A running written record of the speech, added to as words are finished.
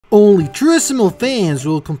Only true SML fans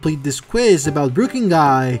will complete this quiz about Brooklyn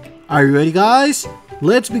Guy. Are you ready, guys?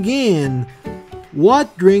 Let's begin!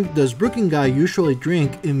 What drink does Brooklyn Guy usually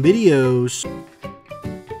drink in videos?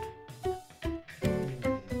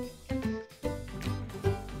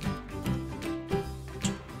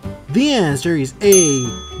 The answer is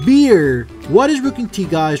A. Beer. What is Brooklyn T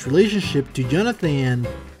Guy's relationship to Jonathan?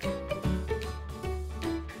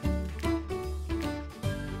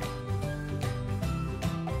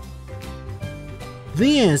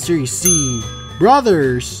 The answer is C.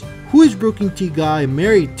 Brothers. Who is Brooklyn T Guy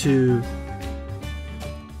married to?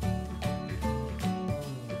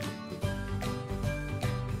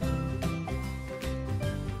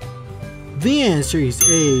 The answer is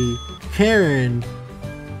A. Karen.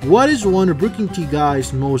 What is one of Brooklyn T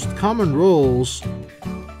Guy's most common roles?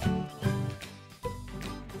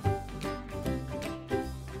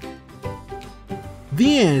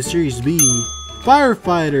 The answer is B.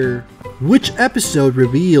 Firefighter. Which episode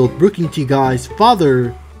revealed Brooklyn T Guy's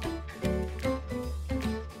father?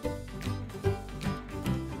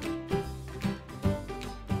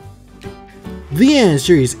 The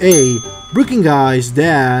answer is A. Brooklyn Guy's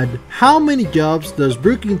dad. How many jobs does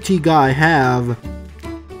Brooklyn T Guy have?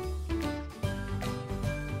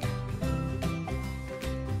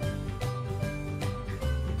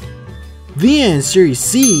 The answer is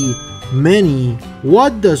C. Many.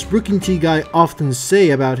 What does Brooklyn T Guy often say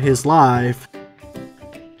about his life?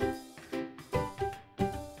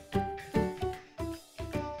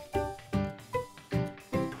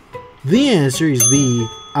 The answer is B.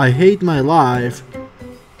 I hate my life.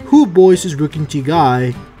 Who voices Brooklyn T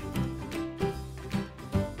Guy?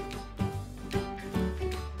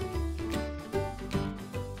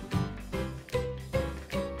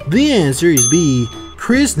 The answer is B.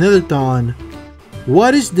 Chris Netherton.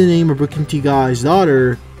 What is the name of Brooklyn T Guy's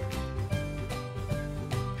daughter?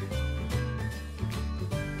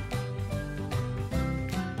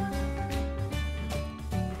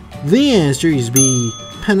 The answer is B.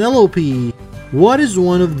 Penelope. What is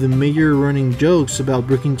one of the major running jokes about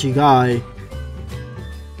Brooklyn T Guy?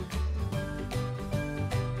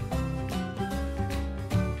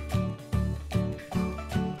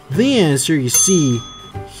 The answer is C.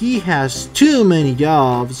 He has too many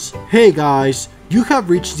jobs. Hey guys, you have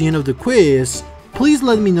reached the end of the quiz. Please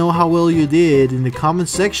let me know how well you did in the comment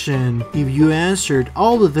section. If you answered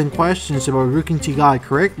all the 10 questions about Brooklyn T Guy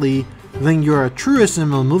correctly, then you're a true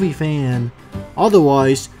SML movie fan.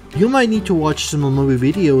 Otherwise, you might need to watch SML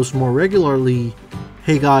movie videos more regularly.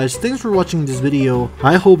 Hey guys, thanks for watching this video.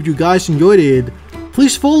 I hope you guys enjoyed it.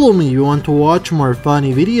 Please follow me if you want to watch more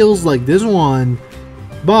funny videos like this one.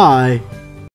 Bye!